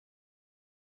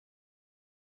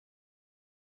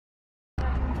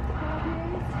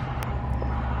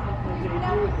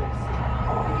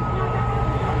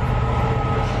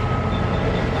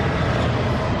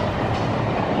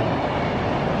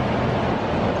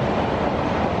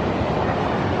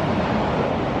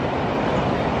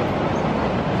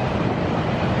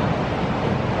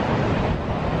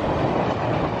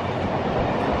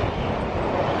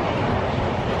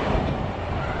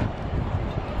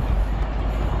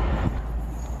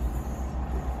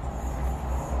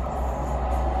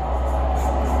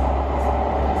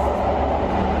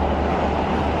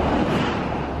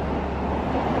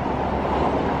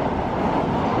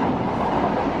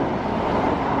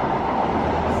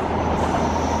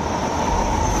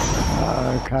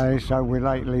Okay, so we're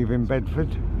late leaving Bedford.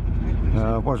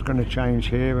 Was going to change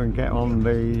here and get on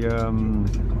the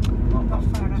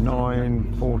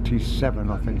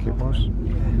 9:47, I think it was.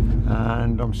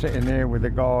 And I'm sitting here with a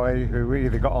guy who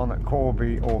either got on at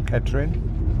Corby or Kettering.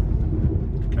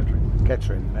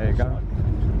 Kettering, there you go.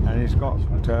 And he's got,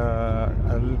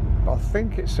 I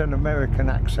think it's an American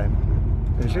accent.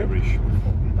 Is it? Irish.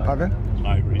 Pardon?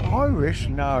 Irish. Irish?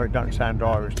 No, it don't sound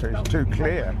Irish to me. It's too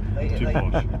clear. Too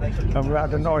posh. And we've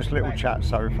had a nice little chat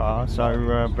so far.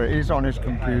 So, but he's on his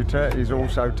computer. He's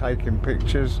also taking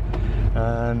pictures.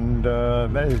 And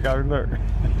there you go. Look.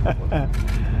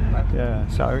 Yeah.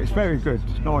 So it's very good.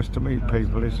 It's nice to meet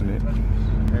people, isn't it?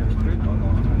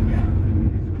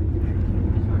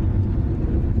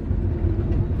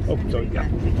 Oh, sorry. Yeah.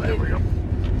 There we go.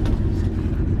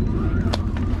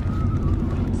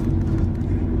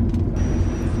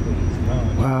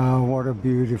 Wow, what a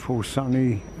beautiful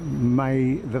sunny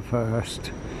May the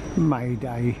 1st, May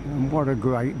Day, and what a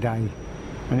great day,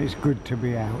 and it's good to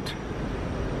be out.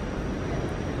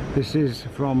 This is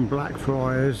from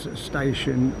Blackfriars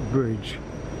Station Bridge.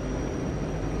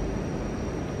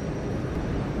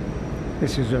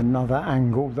 This is another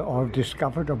angle that I've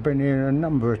discovered. I've been here a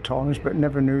number of times but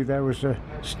never knew there was a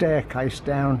staircase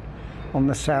down on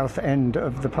the south end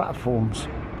of the platforms.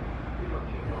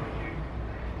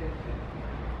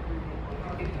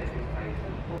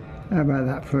 How about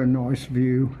that for a nice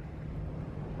view?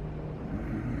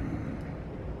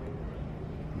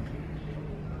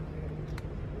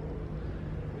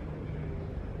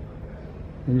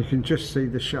 And you can just see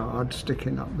the Shard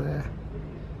sticking up there.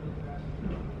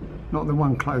 Not the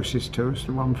one closest to us,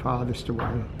 the one farthest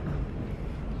away.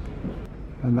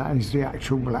 And that is the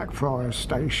actual Blackfriars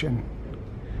station.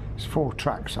 There's 4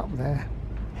 tracks up there.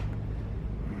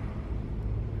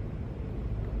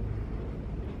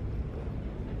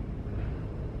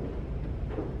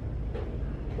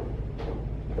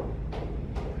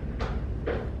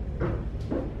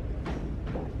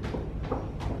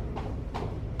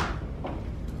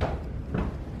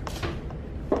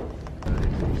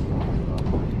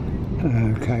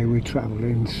 Okay, we're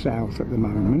travelling south at the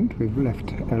moment. We've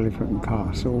left Elephant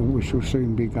Castle. We shall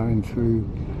soon be going through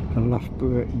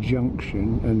Loughborough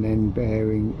Junction and then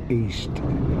bearing east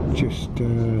just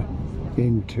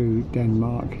into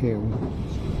Denmark Hill.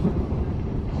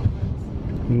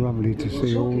 Lovely to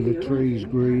see all the trees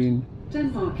green,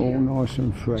 all nice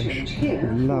and fresh.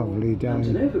 Lovely day.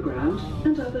 London Overground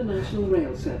and other national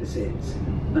rail services.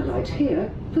 Alight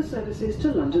here for services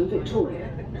to London Victoria.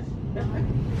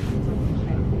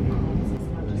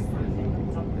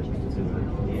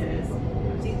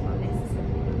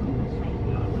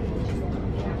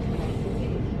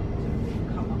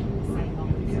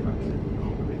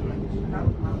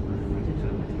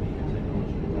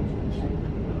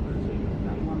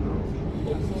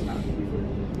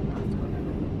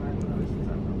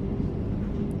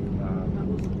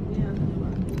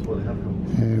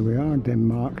 Here we are,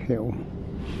 Denmark Hill.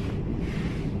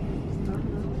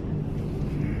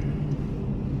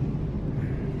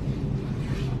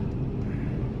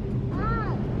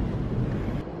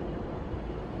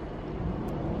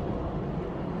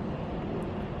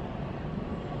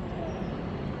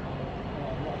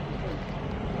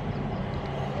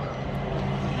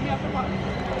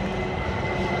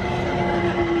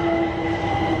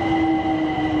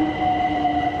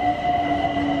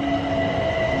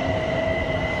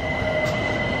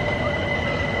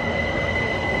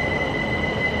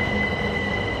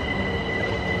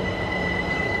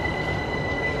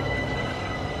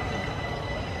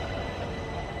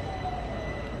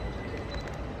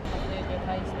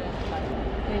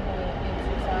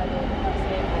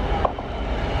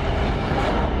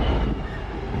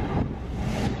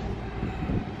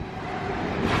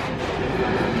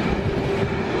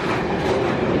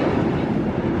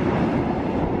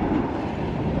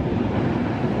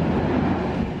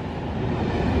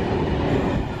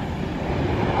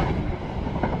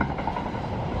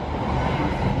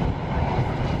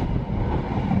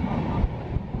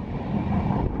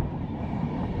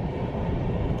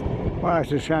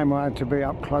 it's a shame I had to be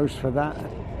up close for that.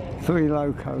 3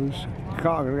 locos.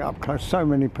 Can't get up close. So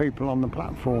many people on the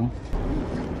platform.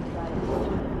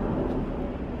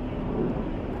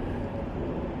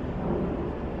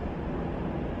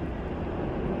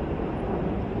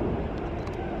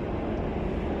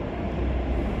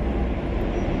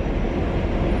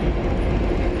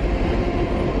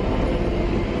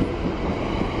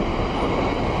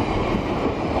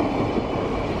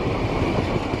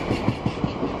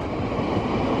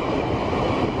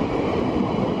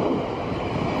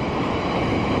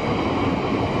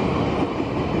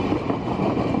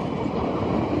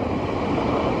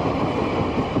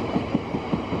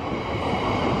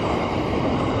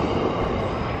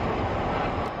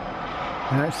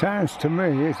 Now it sounds to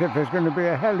me as if there's going to be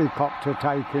a helicopter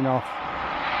taking off.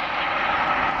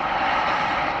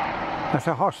 That's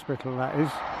a hospital, that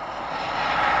is.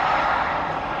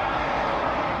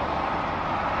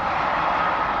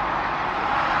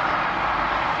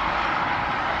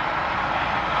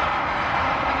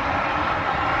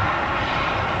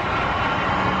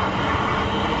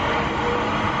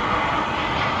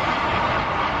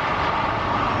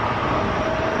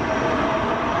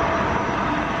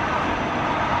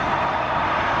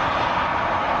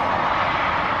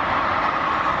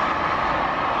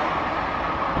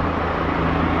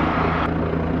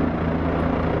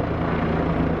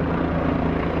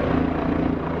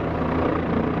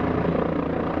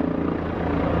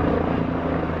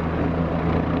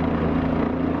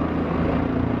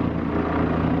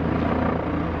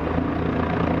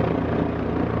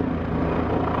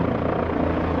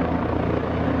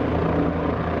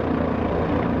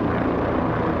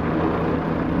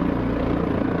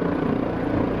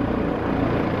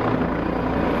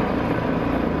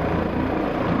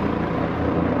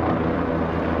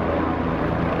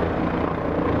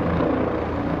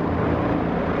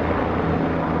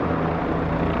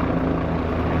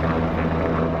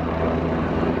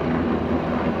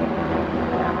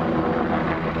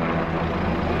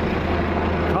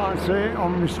 See it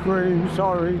on the screen,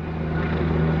 sorry.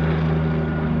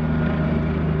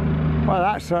 Well,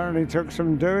 that certainly took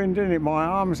some doing, didn't it? My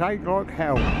arms ache like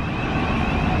hell.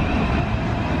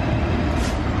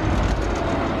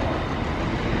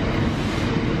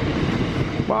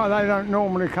 Well, they don't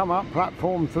normally come up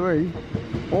platform 3.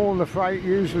 All the freight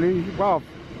usually, well,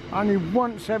 only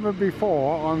once ever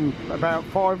before on about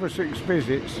 5 or 6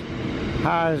 visits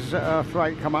has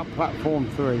freight come up platform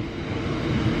 3.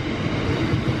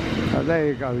 There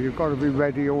you go, you've got to be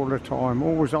ready all the time,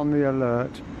 always on the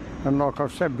alert. And like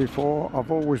I've said before, I've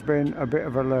always been a bit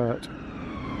of alert.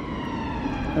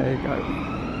 There you go.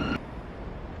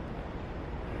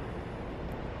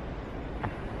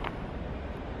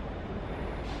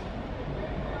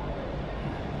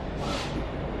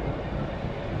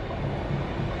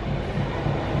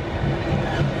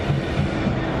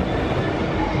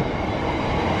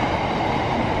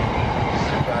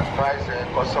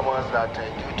 Customers that due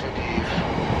to the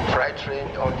freight train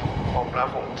on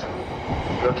platform 2,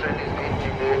 your train is being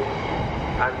delayed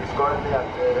and it's currently at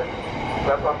the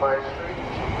CLAPHAM Street.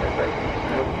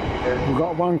 We've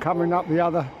got one coming up the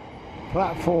other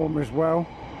platform as well.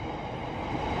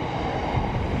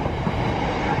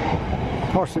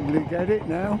 Possibly get it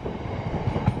now.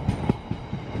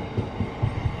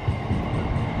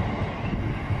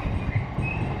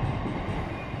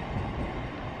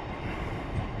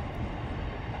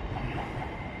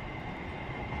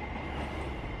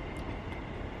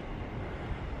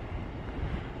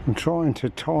 I'm trying to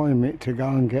time it to go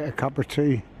and get a cup of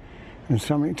tea and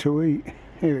something to eat.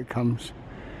 Here it comes.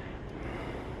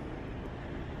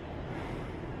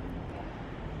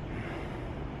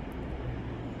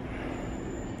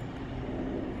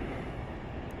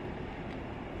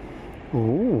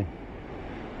 Ooh.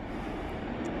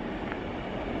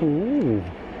 Ooh.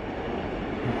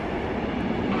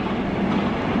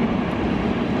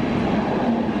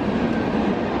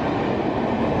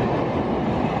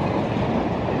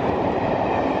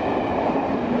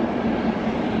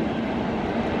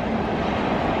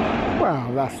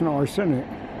 Wow, that's nice, isn't it?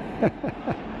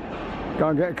 Go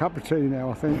and get a cup of tea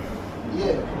now, I think.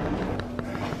 Yeah.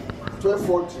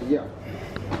 12:40, yeah.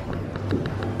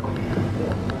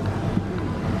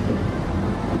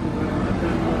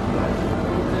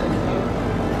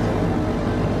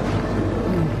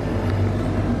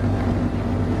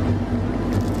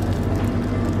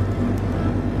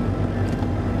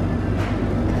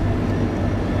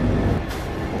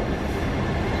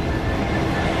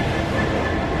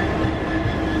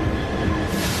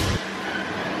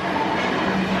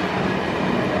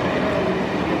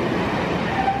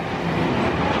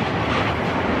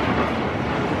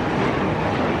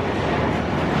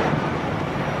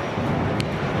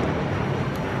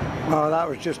 that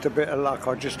was just a bit of luck.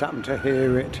 I just happened to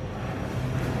hear it.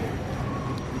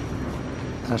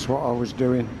 That's what I was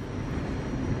doing.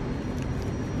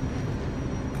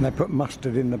 And they put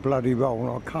mustard in the bloody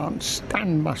roll. I can't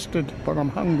stand mustard, but I'm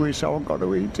hungry, so I've got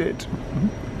to eat it.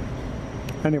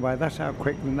 Anyway, that's how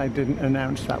quick they didn't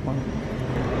announce that one.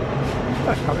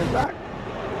 That's coming back.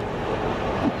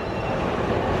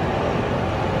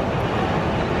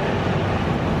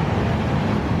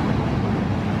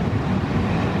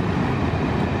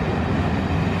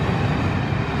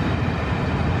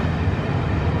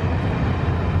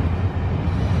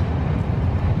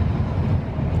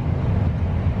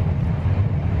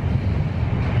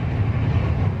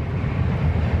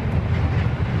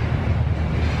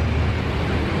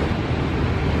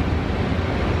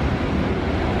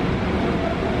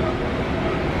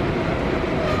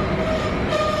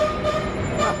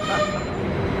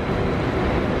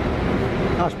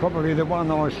 That's probably the one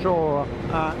I saw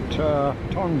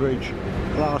at Tonbridge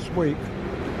last week.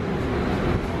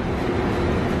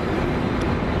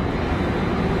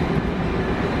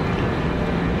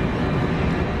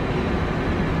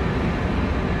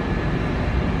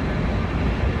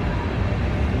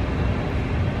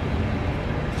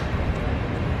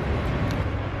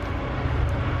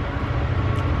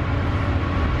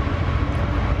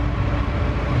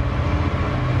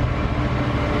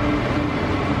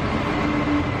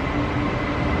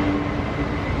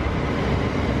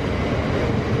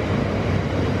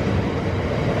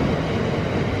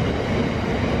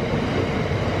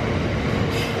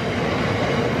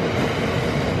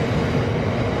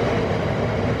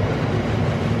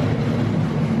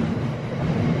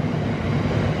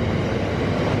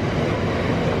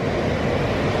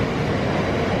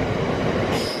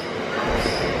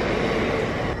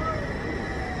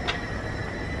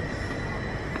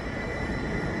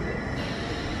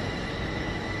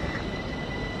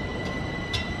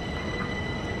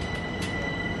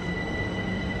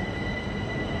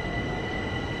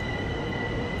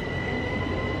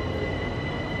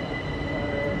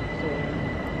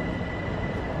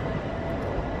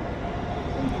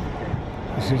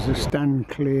 This is a stand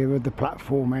clear of the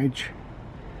platform edge.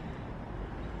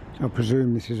 I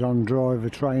presume this is on driver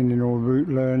training or route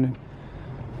learning.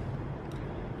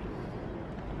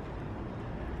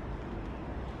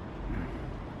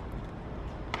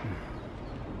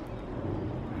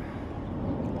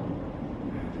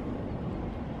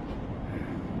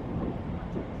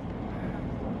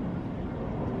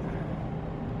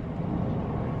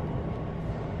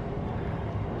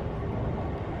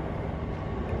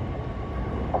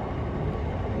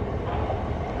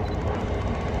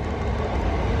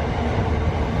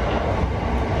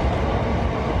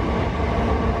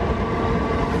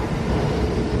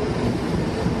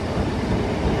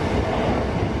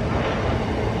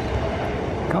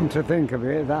 Come to think of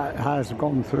it, that has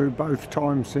gone through both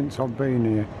times since I've been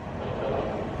here.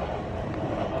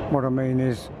 What I mean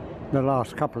is, the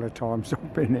last couple of times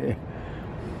I've been here.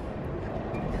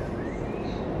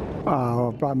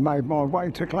 Oh, I've made my way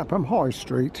to Clapham High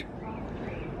Street.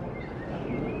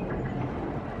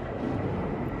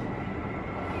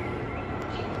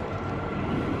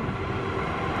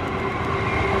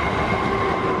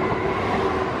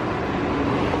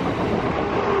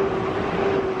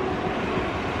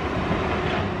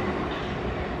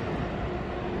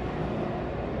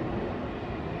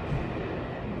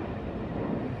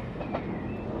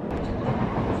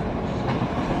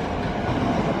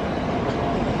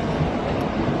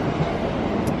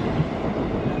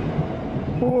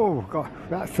 Oh God,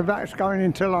 that's going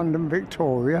into London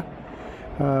Victoria.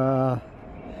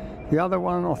 The other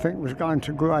one I think was going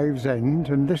to Gravesend,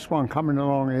 and this one coming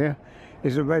along here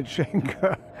is a red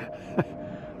Schenker.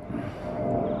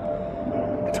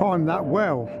 Timed that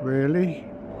well, really.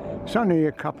 It's only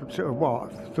a couple of,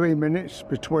 what, 3 minutes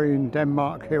between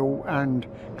Denmark Hill and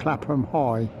Clapham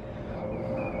High.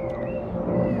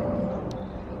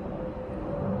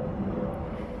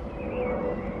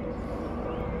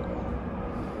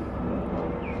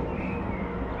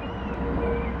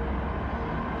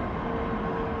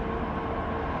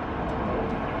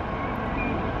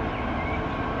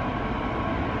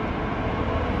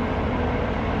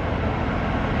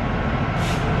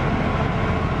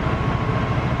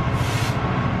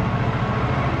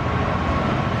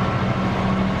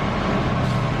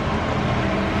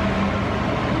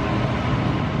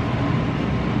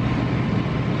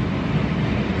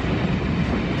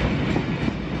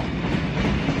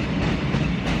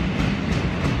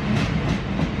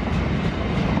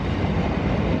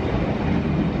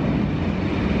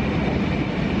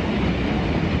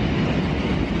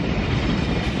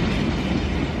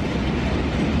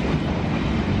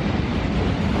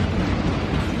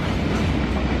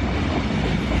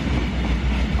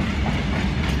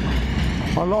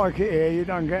 I like it here. You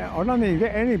don't get, I don't even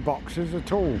get any boxes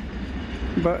at all.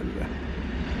 But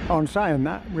on saying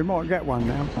that, we might get one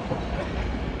now.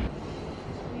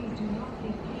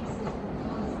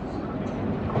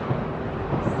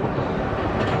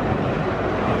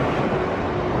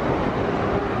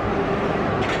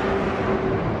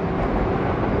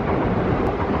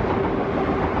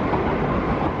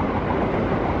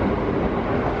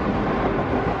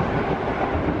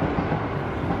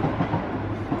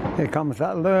 Here comes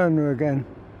that learner again.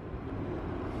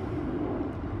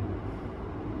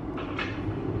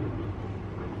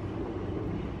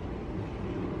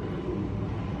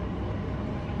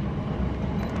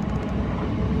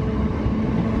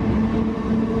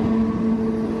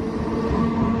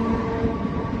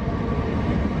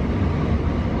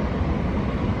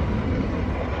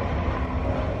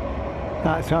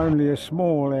 That's only a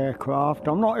small aircraft.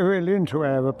 I'm not really into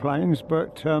aeroplanes,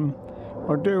 but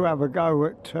I do have a go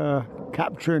at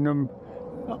capturing them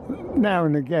now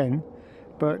and again.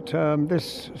 But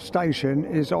this station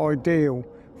is ideal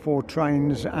for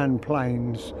trains and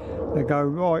planes. They go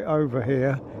right over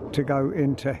here to go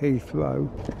into Heathrow.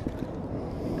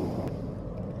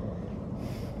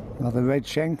 Another red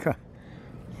Schenker.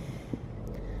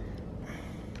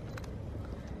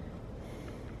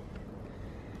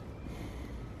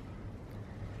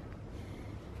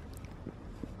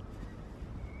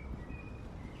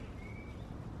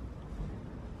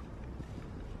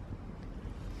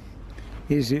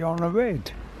 Is he on a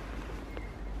red?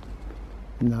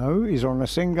 No, he's on a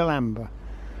single amber.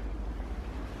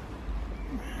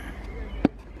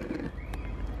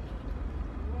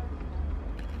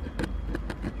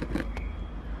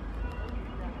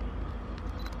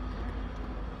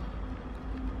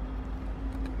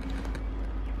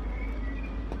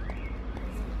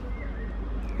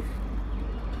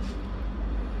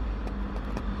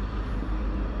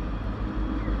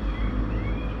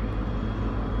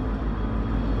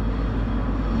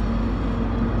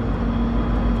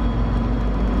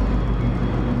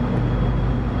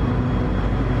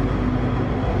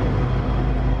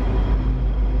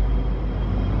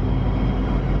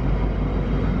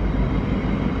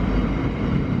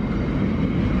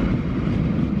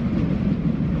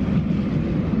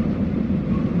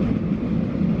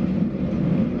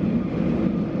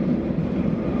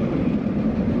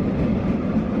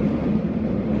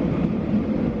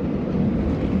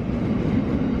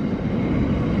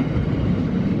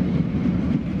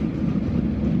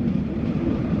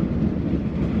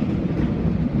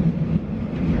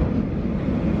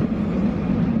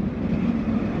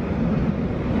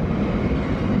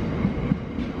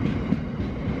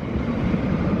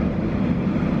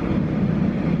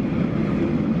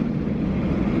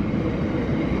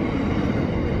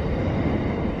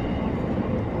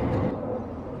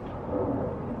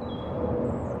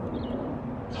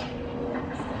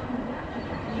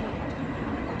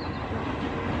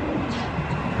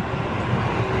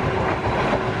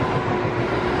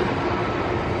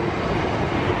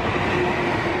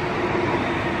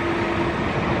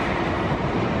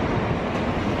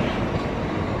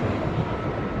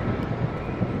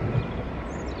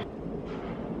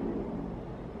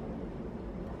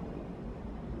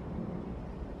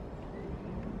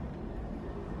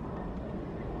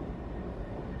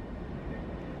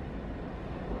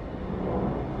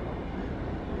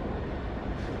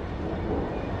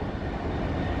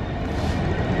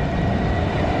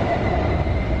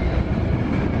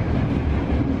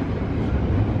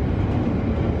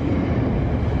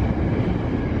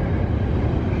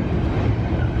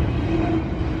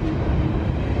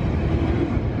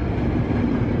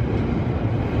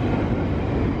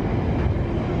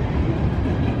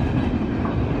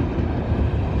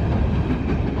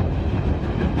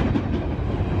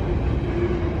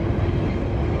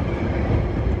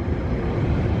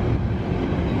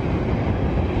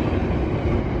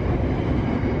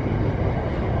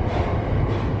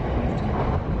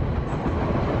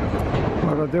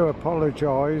 I do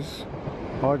apologise.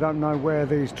 I don't know where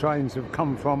these trains have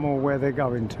come from or where they're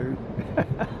going to.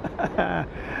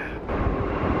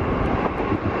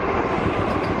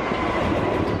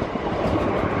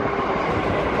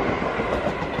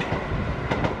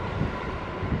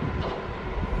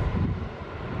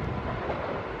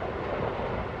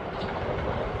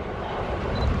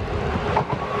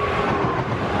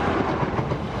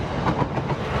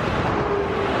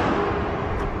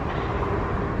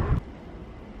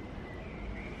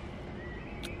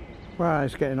 Well,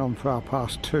 it's getting on for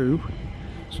 2:30,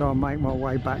 so I'll make my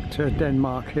way back to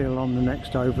Denmark Hill on the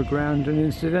next overground, and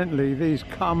incidentally these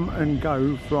come and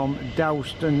go from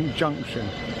Dalston Junction.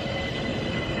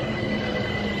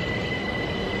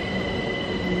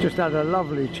 Just had a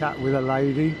lovely chat with a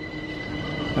lady,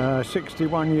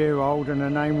 61-year-old, and her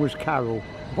name was Carol.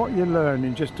 What you learn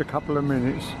in just a couple of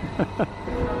minutes.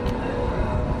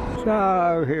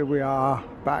 So here we are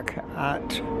back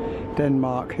at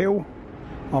Denmark Hill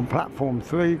on platform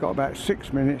 3. Got about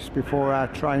 6 minutes before our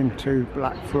train to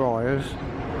Blackfriars,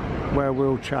 where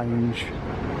we'll change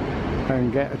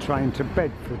and get a train to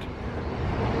Bedford.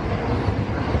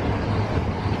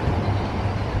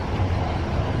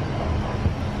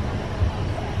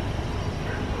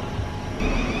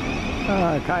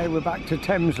 Okay, we're back to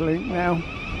Thameslink now.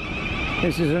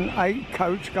 This is an 8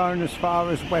 coach going as far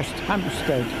as West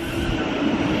Hampstead.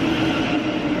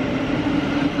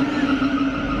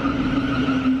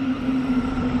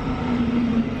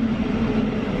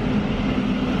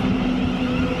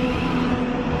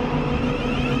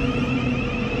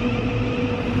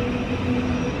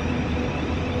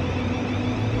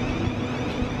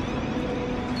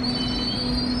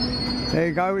 There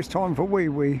you go, it's time for wee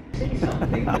wee. See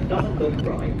something that doesn't look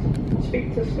right?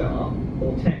 Speak to staff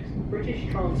or text British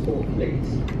Transport Fleet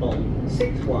on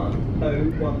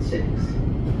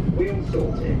 61016. We'll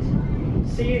sort it.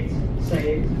 See it,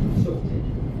 say it, sorted.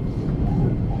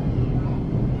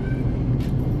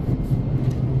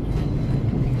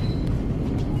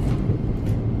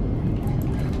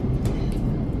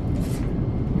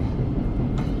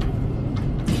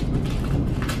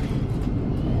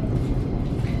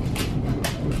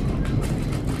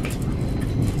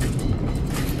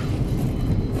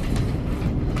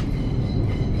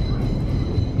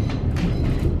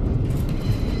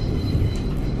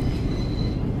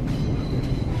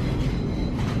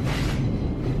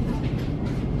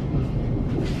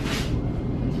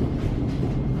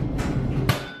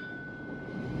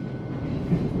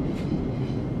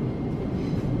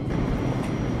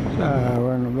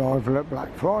 We're on arrival at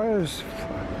Blackfriars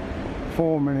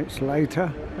 4 minutes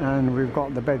later, and we've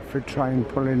got the Bedford train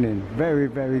pulling in. Very,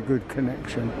 very good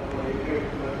connection.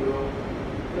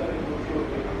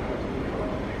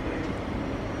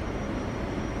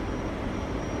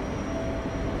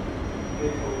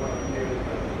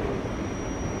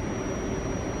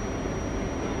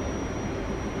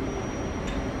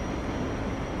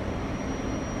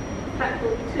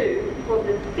 Platform 2 for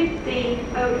the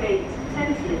 1508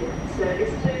 Thameslink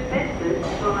service to Bedford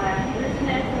via Luton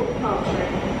Airport Parkway.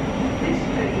 This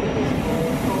train is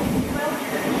all from 12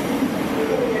 stations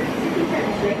with order City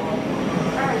Thameslink,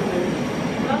 Barrington,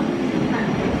 London to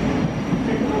Clapham,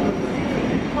 and all of the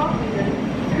City, Parkington,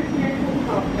 Luton Airport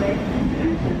Parkway,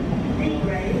 Luton,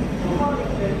 D-Ray,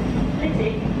 Harlington,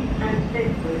 Flitwick and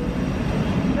Bedford.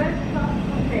 First class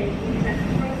accommodation at the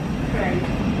front of the train.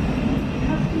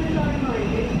 Customers are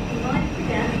reminded to mind the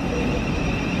gap.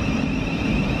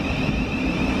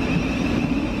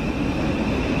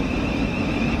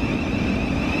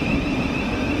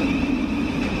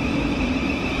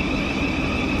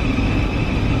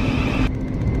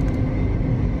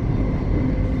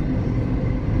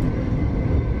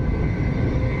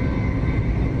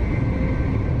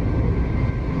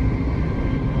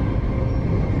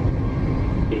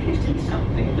 If you see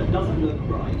something that doesn't look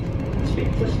right,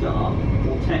 speak to staff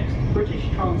or text British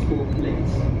Transport Fleet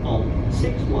on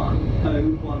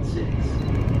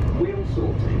 61016. We'll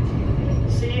sort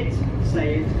it. See it,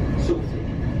 say it, sort it.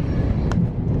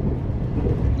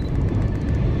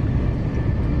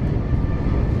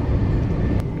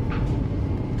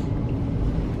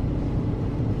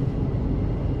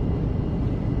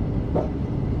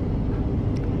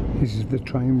 This is the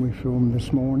train we filmed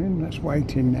this morning. That's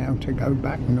waiting now to go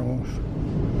back north.